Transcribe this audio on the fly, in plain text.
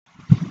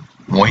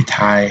Muay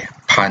Thai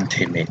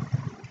Pantamit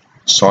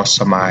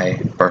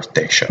Sosamai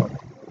birthday show.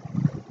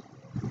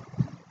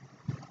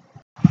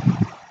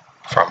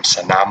 From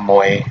Sanam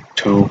Muay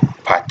to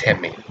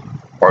Thupatemi,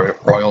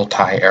 Royal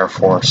Thai Air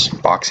Force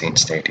Boxing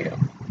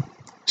Stadium,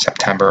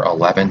 September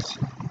 11th,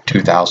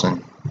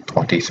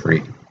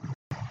 2023.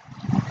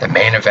 The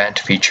main event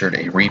featured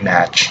a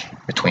rematch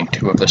between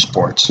two of the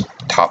sport's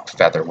top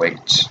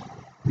featherweights.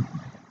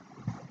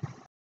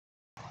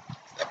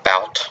 The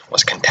bout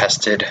was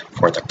contested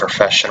for the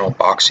Professional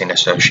Boxing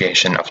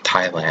Association of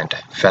Thailand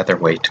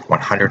featherweight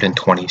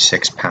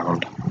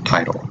 126-pound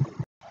title.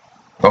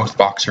 Both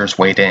boxers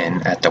weighed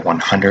in at the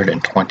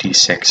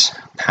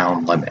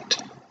 126-pound limit.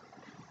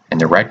 In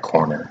the red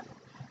corner,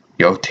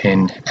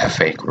 Yothin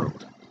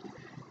F.A.Group.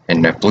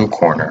 In the blue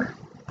corner,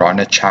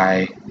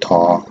 Ronachai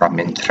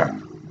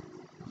Tor.Ramintra.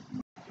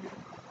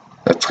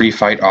 The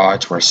pre-fight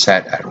odds were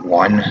set at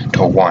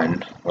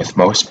 1-1, with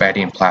most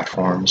betting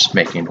platforms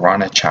making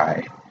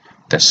Ronachai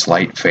the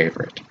slight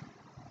favorite.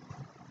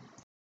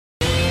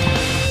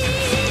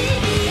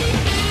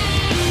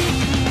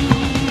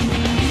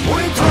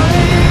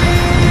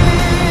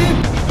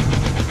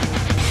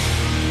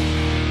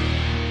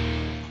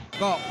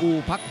 ก็อู่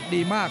พัก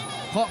ดีมาก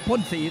เพราะพ่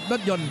นสีร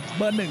ถยนต์เ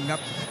บอร์ 1 ครั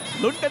บ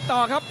ลุ้นกันต่อ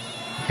ครับ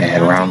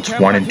And rounds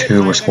 1 and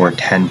 2 were scored 10-10.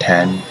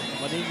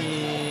 วันนี้มี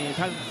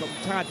ท่านสม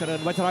ชาติเจริ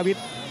ญวัชรวิท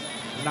ย์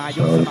นาย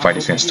ก So the fight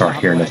is going to start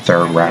here in the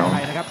third round.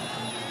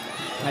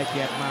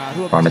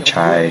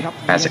 Ronachai,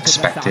 as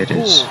expected,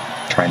 is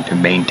trying to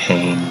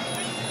maintain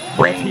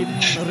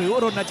range.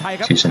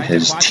 Using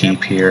his teep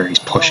here,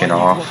 he's pushing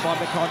off.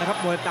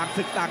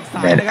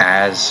 And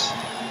as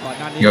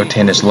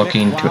Yothin is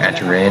looking to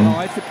enter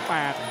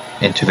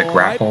into the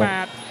grapple,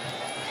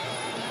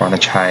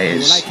 Ronachai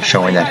is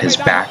showing that his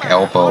back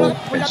elbow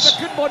is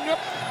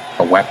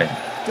a weapon.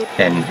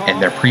 And in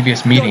their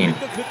previous meeting,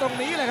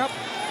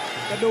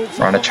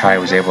 Ronachai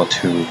was able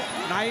to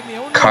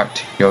cut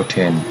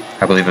Yothin,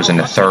 I believe it was in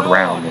the third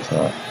round, with a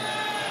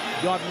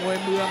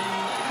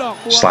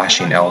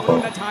slashing elbow.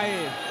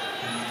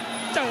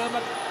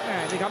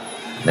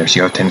 There's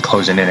Yothin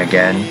closing in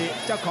again.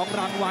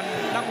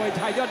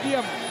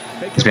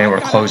 He's been able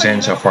to close in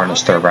so far in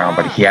this third round,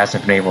 but he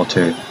hasn't been able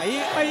to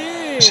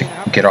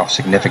get off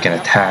significant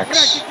attacks.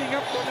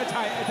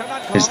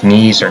 His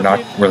knees are not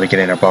really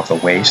getting above the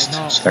waist,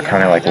 so they're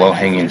kind of like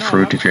low-hanging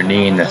fruit. If you're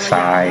kneeing the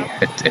thigh,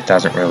 it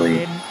doesn't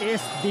really,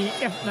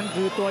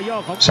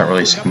 it's not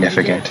really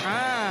significant.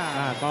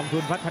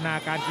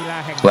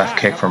 Left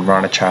kick from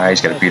Ronachai.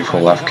 He's got a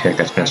beautiful left kick.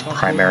 That's been his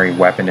primary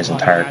weapon his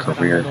entire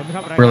career.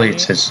 Really,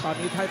 it's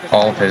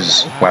all of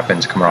his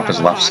weapons coming off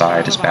his left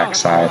side, his back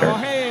side are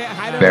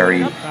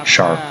very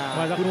sharp.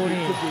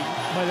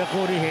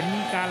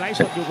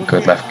 It's a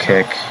good left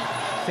kick.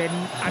 He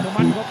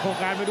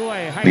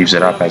leaves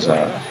it up as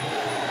a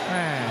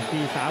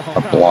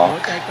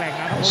block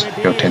as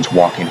Yothin's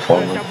walking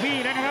forward.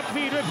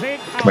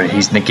 But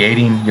he's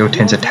negating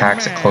Yothin's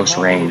attacks at close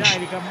range.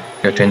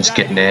 Yothin's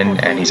getting in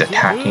and he's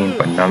attacking,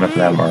 but none of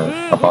them are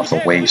above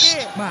the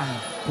waist.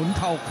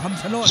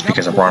 Just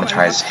because of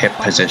Ronachai's hip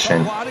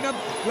position.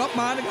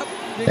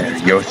 There,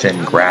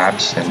 Yothin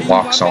grabs and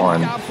locks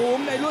on.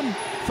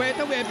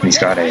 He's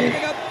got a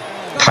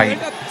tight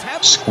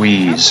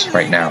squeeze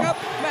right now.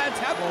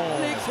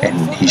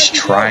 And he's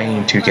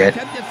trying to get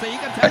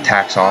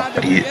attacks off,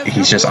 but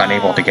he's just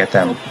unable to get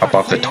them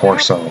above the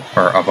torso,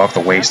 or above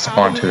the waist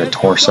onto the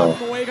torso.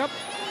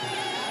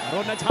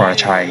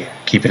 Ronachai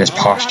keeping his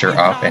posture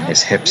up and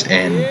his hips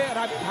in.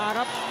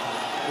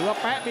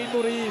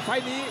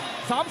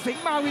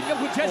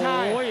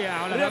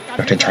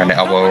 Yothin trying to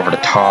elbow over the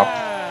top.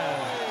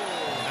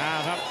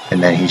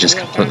 And then he just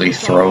completely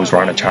throws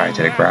Ronachai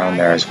to the ground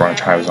there as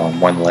Ronachai was on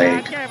one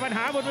leg.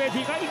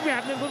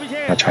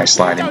 Ronachai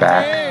sliding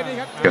back.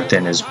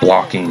 Yothin is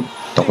blocking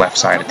the left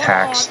side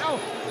attacks.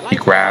 He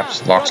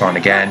grabs, locks on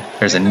again.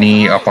 There's a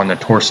knee up on the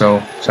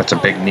torso, so that's a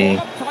big knee.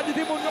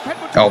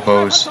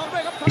 Elbows.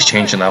 He's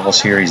changing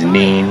levels here. He's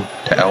kneeing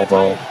to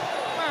elbow.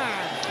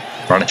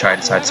 Ronachai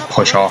decides to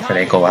push off and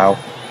ankle out.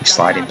 He's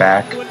sliding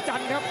back.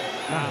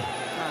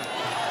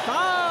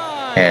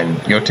 And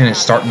Yothin is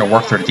starting to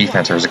work through the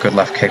defense. There's a good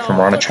left kick from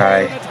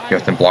Ronachai.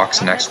 Yothin blocks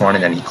the next one,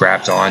 and then he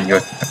grabs on.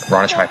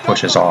 Ronachai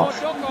pushes off.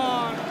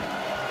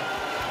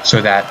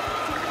 So that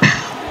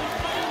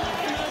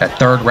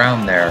third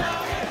round there,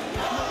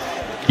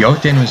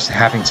 Yothin was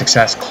having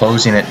success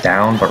closing it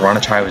down, but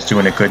Ronachai was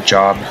doing a good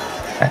job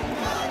at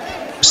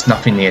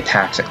snuffing the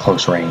attacks at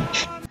close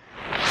range.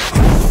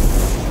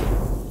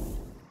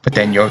 But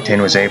then Yothin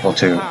was able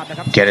to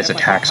get his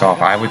attacks off.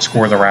 I would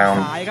score the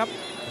round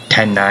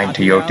 10-9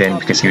 to Yothin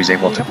because he was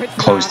able to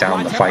close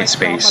down the fight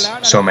space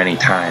so many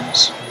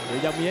times.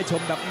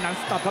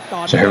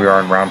 So here we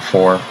are in round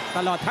 4.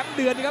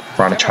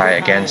 Ronachai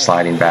again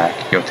sliding back.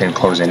 Yothin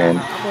closing in.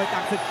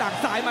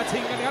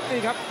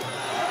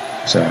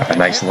 So a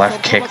nice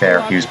left kick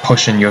there. He was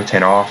pushing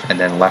Yothin off and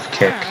then left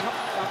kick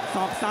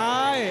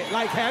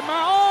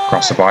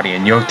across the body.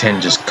 And Yothin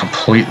just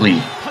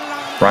completely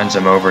runs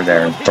him over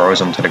there and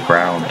throws him to the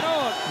ground.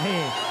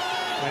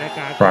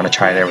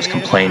 Ronachai there was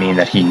complaining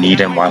that he kneed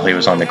him while he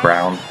was on the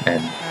ground,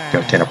 and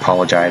Yothin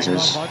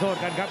apologizes.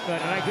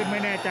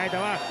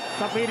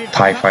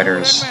 Thai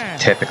fighters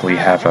typically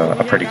have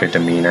a pretty good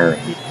demeanor.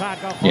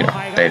 You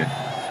know,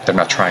 they're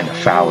not trying to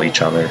foul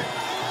each other.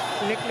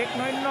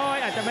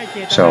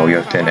 So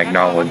Yothin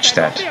acknowledged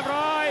that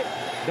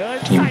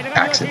he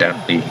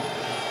accidentally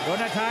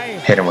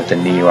hit him with the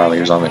knee while he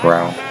was on the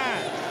ground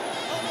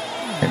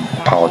and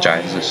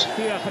apologizes.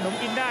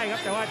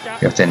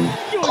 Yothin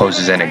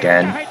closes in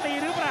again,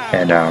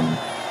 and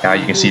now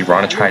you can see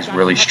Ronachai is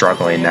really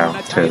struggling now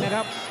to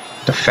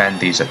defend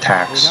these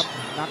attacks.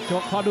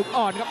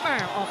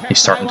 He's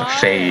starting to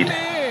fade.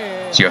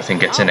 So Yothin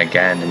gets in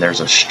again, and there's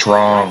a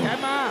strong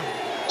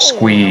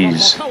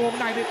squeeze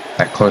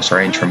at close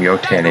range from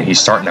Yothin, and he's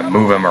starting to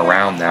move him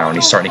around now, and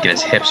he's starting to get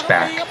his hips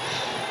back.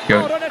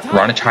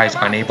 Ronachai is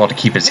unable to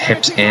keep his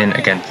hips in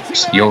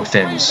against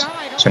Yothin's,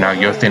 so now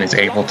Yothin is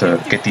able to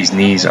get these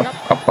knees up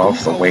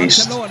above the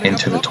waist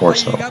into the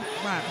torso.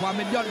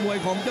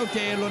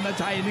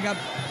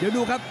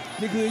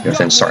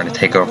 Yothin's starting to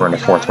take over in the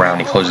fourth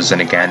round. He closes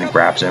in again and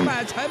grabs him.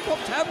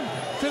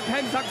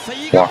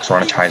 Blocks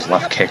Ronachai's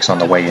left kicks on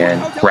the way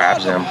in,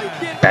 grabs him,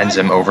 bends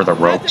him over the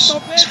ropes.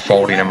 He's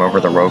folding him over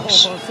the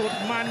ropes.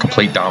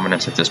 Complete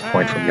dominance at this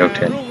point from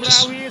Yothin.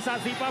 Just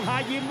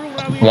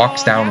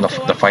locks down the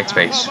fight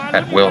space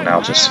at will now.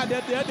 Just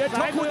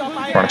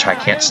Ronachai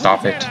can't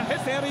stop it.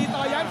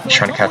 He's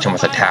trying to catch him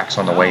with attacks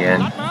on the way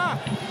in,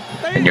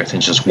 and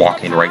Yothin's just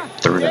walking right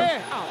through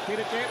them.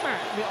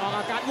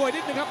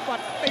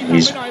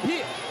 He's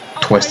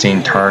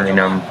twisting, turning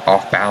him,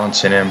 off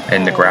balancing him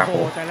in the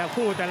grapple.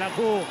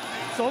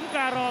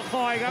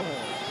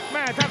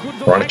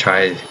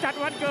 Ronachai,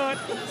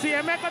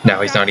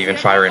 now he's not even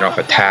firing off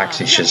attacks,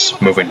 he's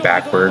just moving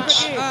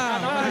backwards.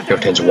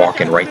 Yothin's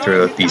walking right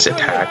through these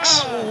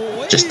attacks,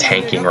 just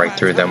tanking right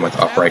through them with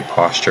upright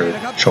posture,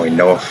 showing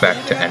no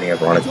effect to any of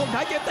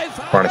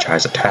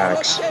Ronachai's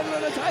attacks.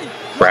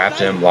 Grabs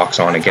him, locks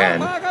on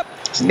again.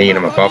 He's kneeing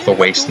him above the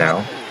waist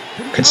now.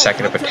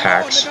 Consecutive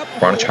attacks.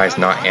 Ronachai's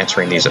not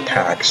answering these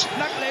attacks.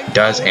 He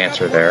does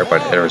answer there,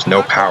 but there is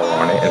no power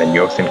on it, and then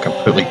Yothin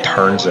completely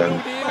turns him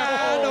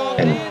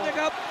and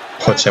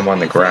puts him on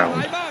the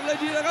ground.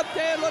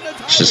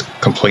 It's just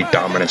complete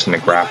dominance in the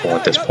grapple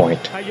at this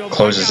point.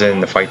 Closes down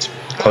the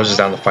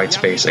fight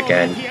space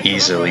again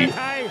easily.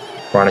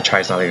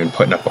 Ronachai's not even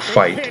putting up a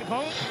fight.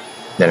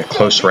 Then at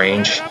close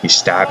range, he's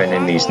stabbing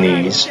in these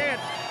knees.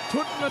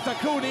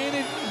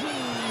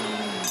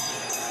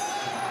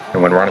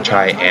 And when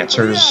Ronachai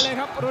answers,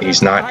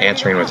 he's not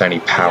answering with any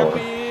power.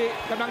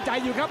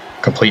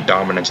 Complete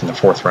dominance in the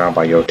fourth round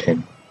by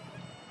Yothin.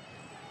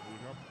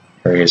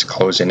 There he is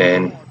closing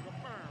in,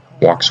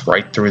 walks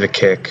right through the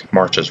kick,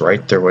 marches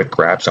right through it,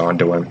 grabs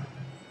onto him.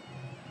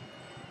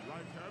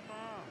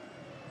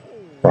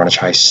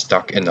 Ronachai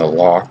stuck in the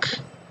lock,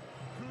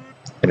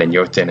 and then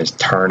Yothin is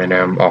turning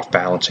him, off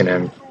balancing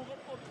him,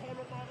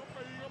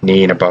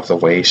 kneeing above the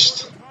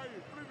waist.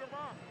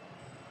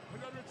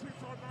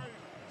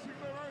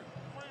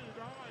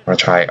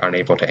 Ronachai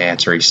unable to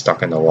answer, he's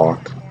stuck in the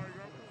lock.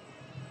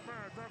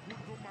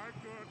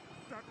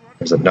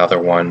 There's another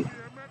one.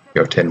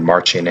 Yothin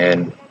marching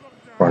in.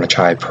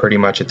 Ronachai pretty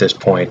much at this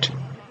point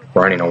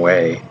running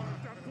away.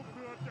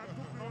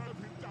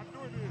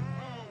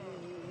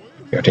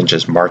 Yothin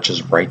just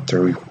marches right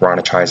through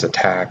Ronachai's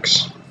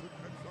attacks.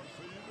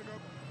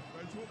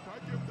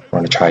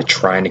 Ronachai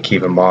trying to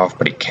keep him off,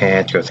 but he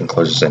can't. Yothin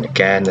closes in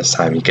again. This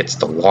time he gets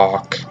the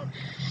lock.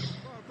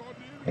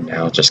 And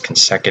now just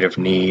consecutive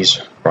knees.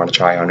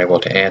 Ronachai unable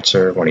to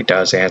answer. When he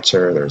does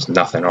answer, there's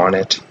nothing on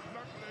it.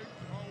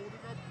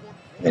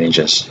 And then he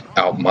just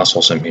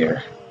out-muscles him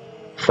here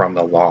from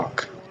the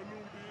lock.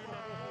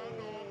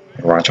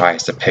 And Ronachai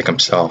has to pick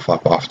himself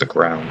up off the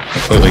ground,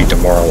 completely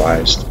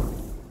demoralized.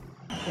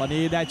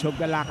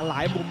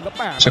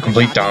 So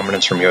complete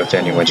dominance from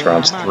Yothin. He wins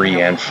rounds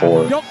 3 and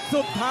 4.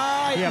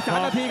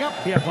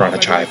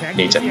 Ronachai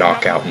needs a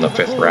knockout in the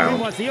 5th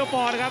round.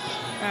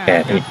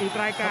 And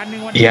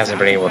he hasn't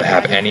been able to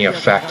have any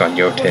effect on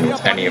Yothin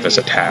with any of his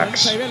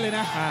attacks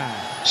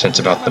since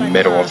about the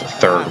middle of the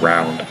 3rd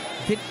round.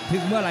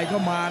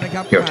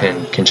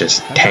 Yothin can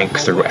just tank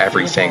through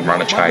everything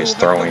Ronachai is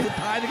throwing.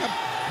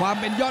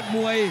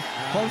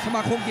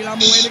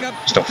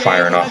 Still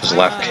firing off his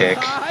left kick.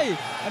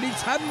 And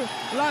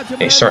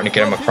he's starting to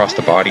get him across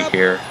the body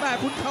here,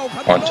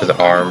 onto the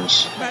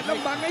arms.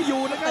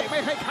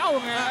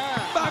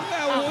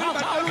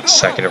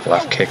 Consecutive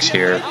left kicks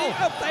here.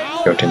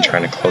 Yothin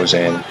trying to close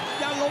in.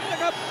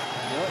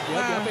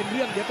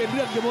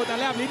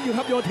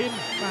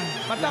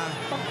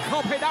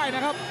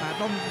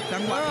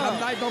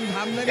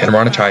 And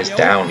Ronachai's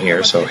down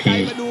here, so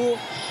he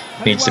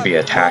needs to be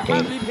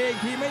attacking.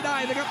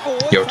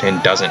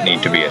 Yothin doesn't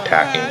need to be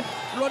attacking,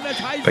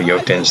 but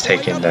Yothin's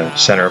taking the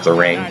center of the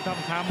ring,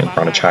 and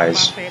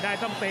Ronachai's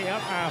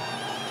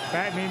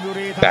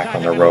back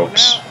on the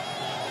ropes.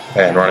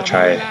 And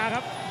Ronachai,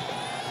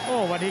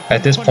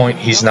 at this point,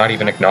 he's not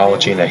even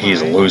acknowledging that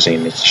he's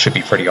losing. It should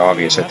be pretty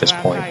obvious at this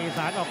point.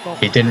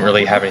 he didn't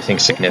really have anything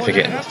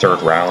significant in the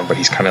third round, but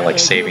he's kind of like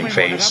saving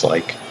face,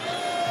 like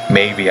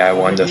maybe I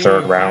won the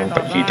third round,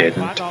 but he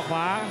didn't.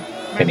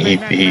 And he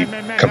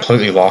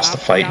completely lost the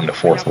fight in the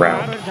fourth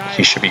round.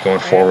 He should be going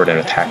forward and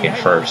attacking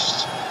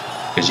first.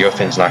 Because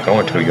Yothin's not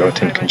going to.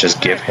 Yothin can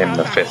just give him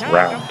the fifth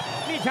round.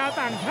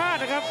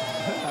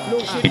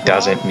 He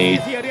doesn't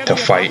need to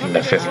fight in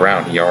the fifth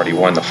round. He already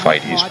won the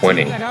fight. He's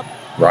winning.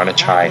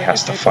 Ronachai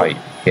has to fight.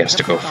 He has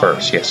to go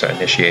first. He has to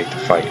initiate the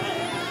fight.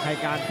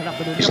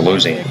 He's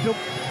losing.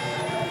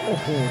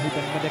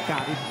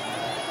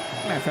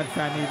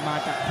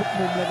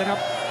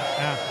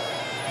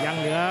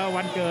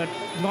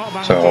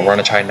 So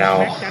Ronachai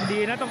now,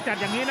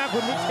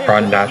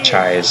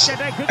 Ronachai is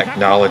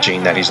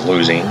acknowledging that he's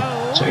losing,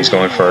 so he's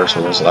going first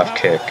with his left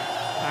kick.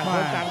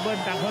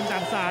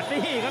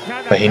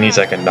 But he needs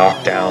like a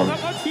knockdown.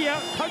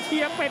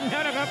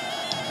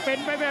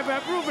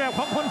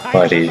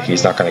 But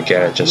he's not going to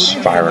get it just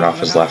firing off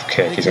his left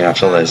kick. He's going to have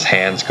to let his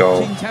hands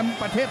go.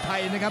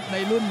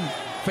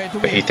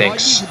 But he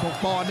thinks,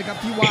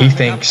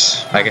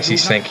 I guess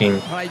he's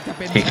thinking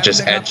he could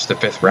just edge the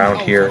fifth round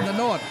here.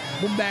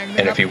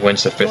 And if he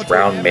wins the fifth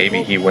round,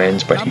 maybe he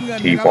wins, but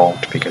he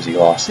won't because he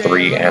lost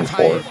 3 and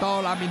 4.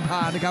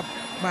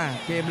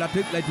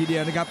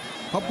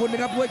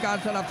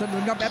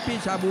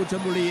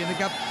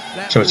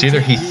 So it's either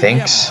he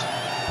thinks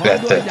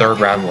that the third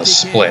round was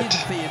split,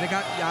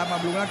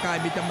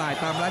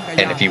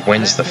 and if he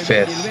wins the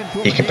fifth,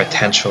 he can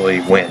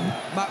potentially win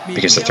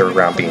because the third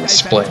round being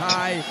split,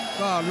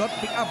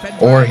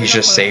 or he's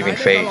just saving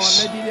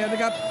face,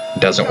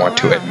 doesn't want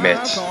to admit,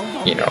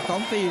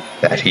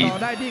 that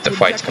the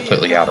fight's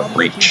completely out of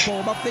reach.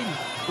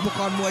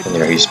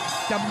 And, he's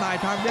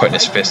putting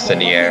his fists in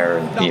the air,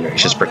 and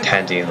he's just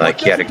pretending like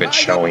he had a good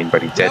showing,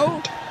 but he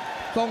didn't.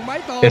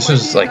 This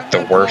is like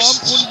the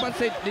worst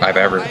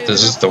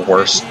this is the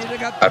worst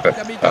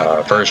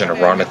version of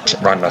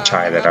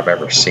Ronachai that I've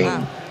ever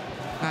seen.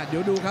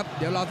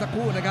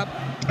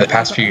 The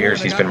past few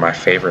years, he's been my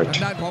favorite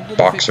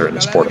boxer in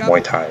the sport of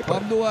Muay Thai,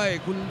 but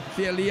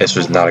this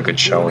was not a good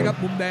showing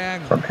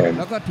from him.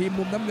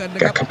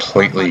 Got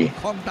completely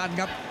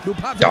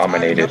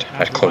dominated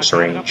at close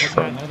range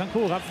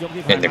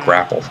in the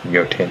grapple from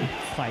Yothin.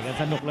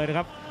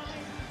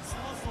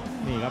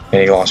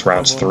 And he lost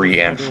rounds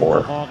 3 and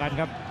 4. But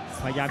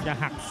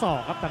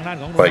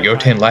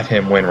Yothin let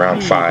him win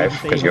round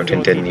 5 because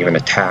Yothin didn't even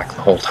attack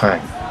the whole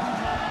time.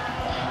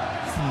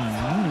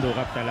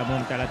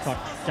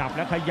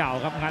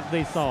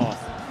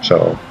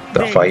 So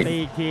the fight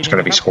is going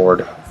to be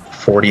scored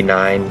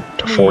 49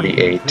 to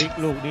 48.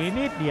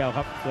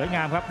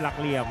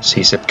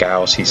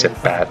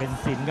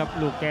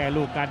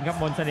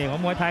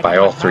 By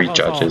all 3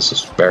 judges.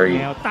 It's very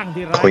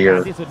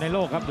clear,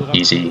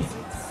 easy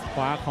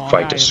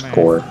fight to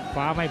score.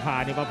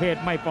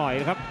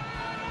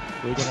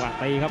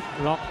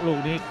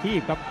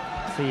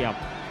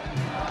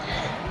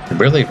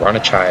 Really,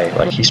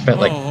 Ronachai, he spent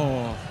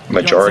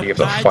majority of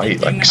the fight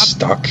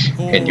stuck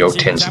in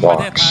Yothin's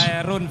locks.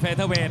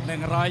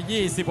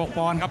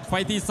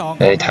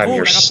 Anytime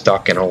you're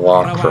stuck in a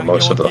lock for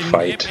most of the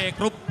fight, you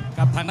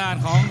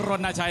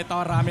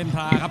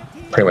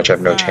pretty much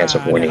have no chance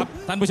of winning.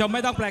 ท่านผู้ชมไ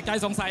ม่ต้องแปลกใจ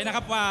สงสัยนะค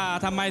รับว่า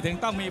ทำไมถึง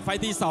ต้องมีไฟ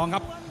ท์ที่2ค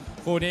รับ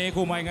คู่นี้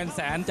คู่มวยเงินแส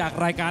นจาก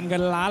รายการเงิ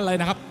นล้านเลย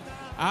นะครับ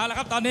เอาละค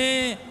รับตอนนี้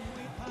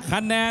ค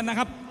ะแนนนะ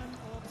ครับ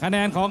คะแน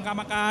นของกรร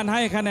มการใ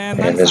ห้คะแนน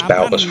ทั้ง And this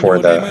bout was for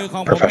the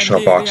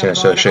Professional Boxing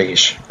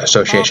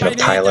Association of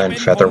Thailand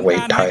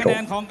Featherweight title. คะแน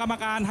นของกรรม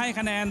การให้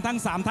คะแนนทั้ง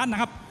3ท่านน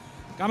ะครับ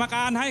กรรมก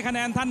ารให้คะแน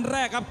นท่านแร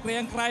กครับเกรีย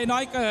งไกรน้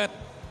อยเกิด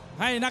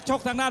ให้นักชก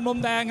ทางด้านมุม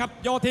แดงครับ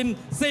โยธิน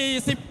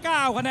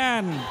49คะแน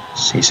น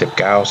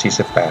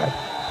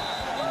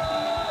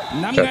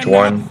49 น้ำเงิ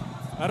น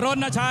ร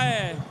ณชัย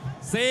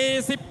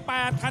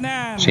48คะแน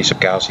น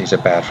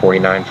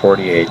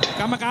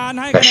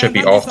49 That should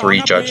be all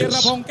 3 judges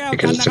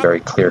because it's a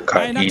very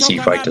clear-cut, easy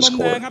fight to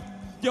score.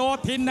 โย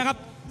ธินนะครับ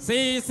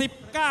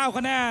49ค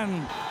ะแนน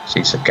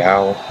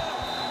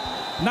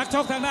49นักช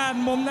กทางด้าน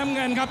มุมน้ำเ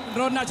งินครับ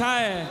รณชั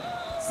ย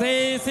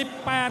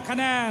48คะ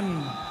แนน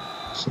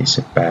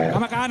กร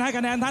รมการให้ค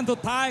ะแนนท่านสุ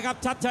ดท้ายครับ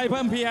ชัดชัยเ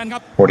พิ่มเพียรครั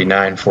บ49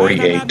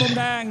 มุม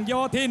แดงโย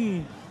ธิน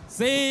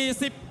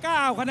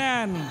49คะแน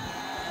น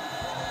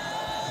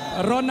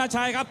รณ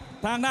ชัยครับ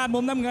ทางด้านมุ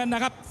มน้ำเงินน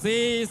ะครับ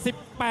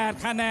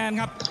48คะแนน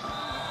ครับ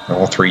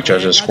All 3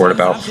 judges scored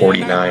about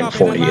 49-48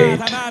 for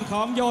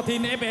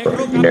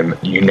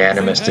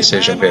unanimous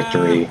decision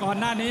victory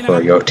for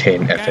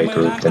Yothin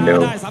F.A.Group, the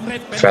new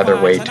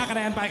Featherweight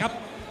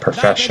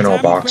Professional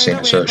Boxing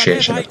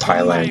Association of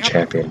Thailand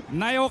champion.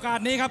 ในโอกาส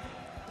นี้ครับ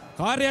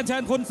ขอเรียนเชิ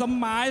ญคุณสม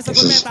หมาย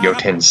This is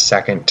Yothin's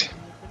second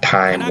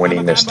time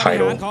winning this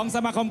title.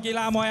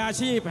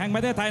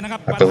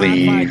 I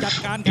believe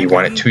he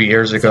won it 2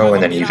 years ago and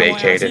then he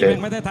vacated it.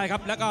 Might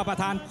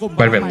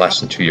have been less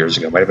than 2 years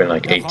ago. Might have been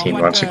 18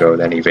 months ago.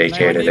 Then he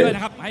vacated it.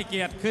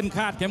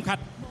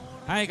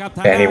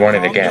 And he won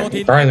it again.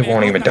 He probably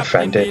won't even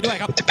defend it.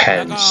 It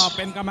depends.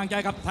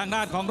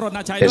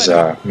 His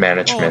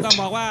management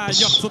is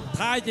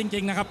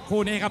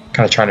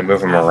kind of trying to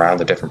move him around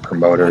the different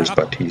promoters,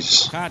 but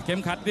he's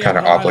kind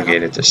of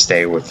obligated to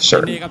stay with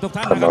certain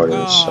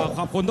promoters, so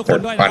they're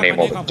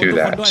unable to do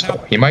that. So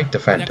he might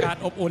defend it.